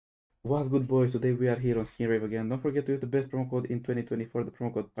What's good, boys? Today we are here on Skinrave again. Don't forget to use the best promo code in 2024, the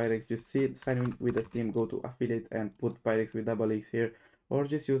promo code Pyrex. Just sign in with the team, go to affiliate and put Pyrex with double X here, or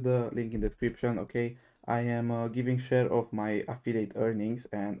just use the link in the description. Okay, I am giving share of my affiliate earnings,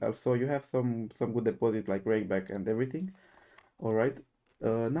 and also you have some good deposits like rakeback and everything. All right.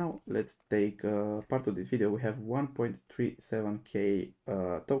 Now let's take part of this video. We have 1.37k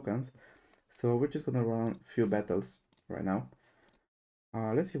tokens, so we're just gonna run a few battles right now.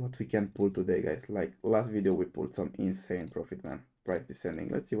 Let's see what we can pull today, guys. Like last video, we pulled some insane profit, man. Price descending.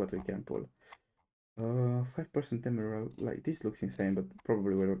 Let's see what we can pull. 5% emerald. Like this looks insane, but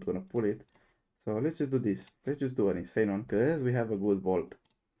probably we're not gonna pull it. So let's just do this. Let's just do an insane one, cause we have a good vault.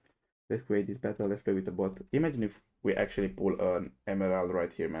 Let's create this battle. Let's play with the bot. Imagine if we actually pull an emerald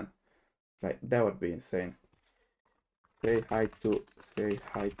right here, man. Like that would be insane. Say hi to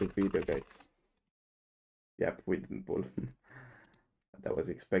video, guys. Yep, we didn't pull. That was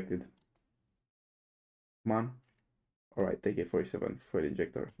expected. Come on. Alright, take AK-47 fuel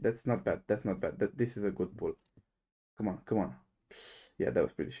injector. That's not bad. That's not bad. This is a good pull. Come on, come on. Yeah, that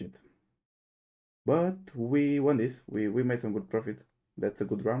was pretty shit. But we won this. We made some good profit. That's a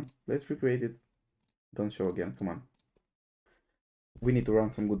good run. Let's recreate it. Don't show again. Come on. We need to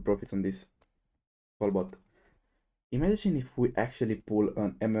run some good profits on this. All bot. Imagine if we actually pull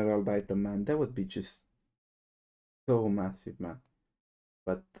an emerald item, man. That would be just so massive, man.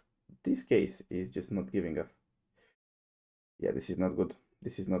 But this case is just not giving us. Yeah, this is not good.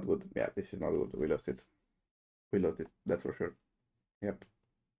 This is not good. Yeah, this is not good. We lost it. We lost it. That's for sure. Yep.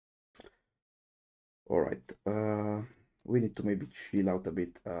 Alright. We need to maybe chill out a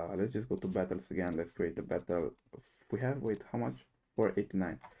bit. Let's just go to battles again. Let's create a battle. We have, wait, how much?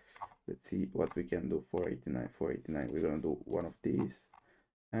 489. Let's see what we can do. 489, 489. We're gonna do one of these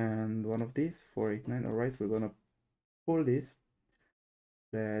and one of these. 489. Alright, we're gonna pull this.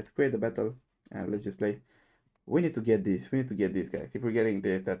 Let's create the battle and let's just play. We need to get this. We need to get this, guys. If we're getting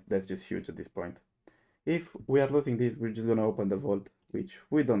this, that's just huge at this point. If we are losing this, we're just gonna open the vault, which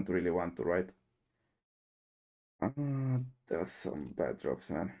we don't really want to, right? There's some bad drops,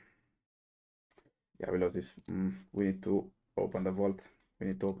 man. Yeah, we lost this. We need to open the vault. We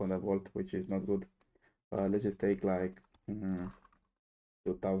need to open the vault, which is not good. Let's just take like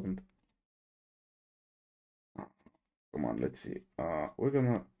 2000. Come on, let's see. We're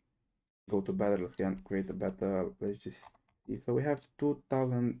gonna go to battles again, create a battle. Let's just see. So we have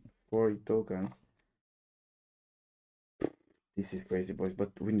 2040 tokens. This is crazy, boys,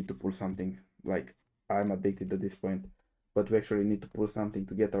 but we need to pull something. Like, I'm addicted at this point. But we actually need to pull something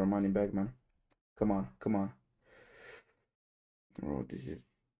to get our money back, man. Come on, come on. Oh, this is...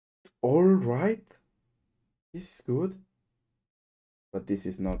 Alright. This is good. But this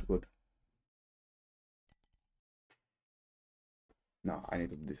is not good. No, I need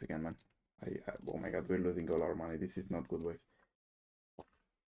to do this again, man. Oh my god, we're losing all our money. This is not good, boys.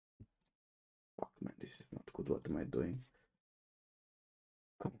 Fuck, man, this is not good. What am I doing?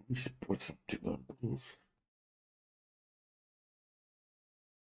 Come on, just put something on, please.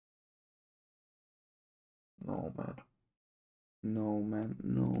 No, man. No, man.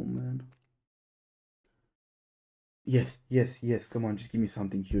 No, man. Yes, yes, yes. Come on, just give me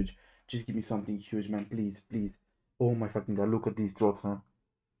something huge. Just give me something huge, man. Please, please. Oh my fucking god, look at these drops, man.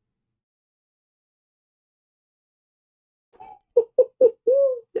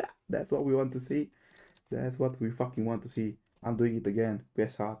 Yeah, that's what we want to see. That's what we fucking want to see. I'm doing it again.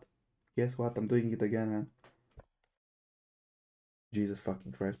 Guess what? Guess what? I'm doing it again, man. Jesus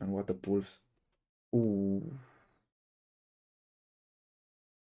fucking Christ, man. What a pulse. Ooh.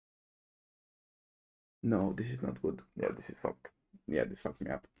 No, this is not good. Yeah, this is fucked. Yeah, this fucked me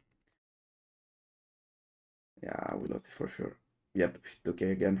up. Yeah, we lost this for sure. Yep, it's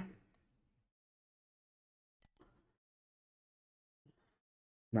okay again.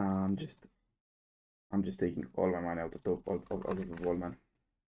 Nah, I'm just taking all my money out of the vault, man.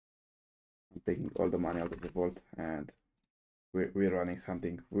 I'm taking all the money out of the vault, and we're running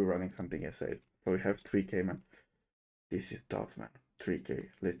something. We're running something insane. So we have 3k, man. This is tough, man.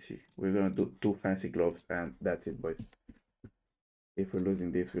 3k. Let's see. We're gonna do 2 fancy gloves, and that's it, boys. If we're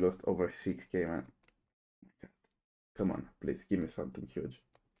losing this, we lost over 6k, man. Come on, please give me something huge.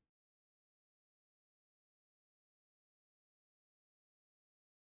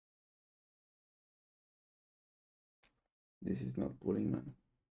 This is not pulling, man.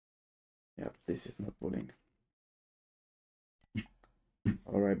 Yep, this is not pulling.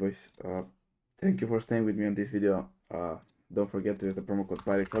 Alright, boys. Thank you for staying with me on this video. Don't forget to use the promo code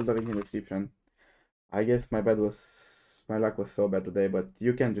Pyrex. All the link in the description. I guess my luck was so bad today, but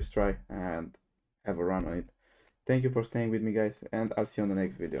you can just try and have a run on it. Thank you for staying with me, guys, and I'll see you on the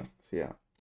next video. See ya.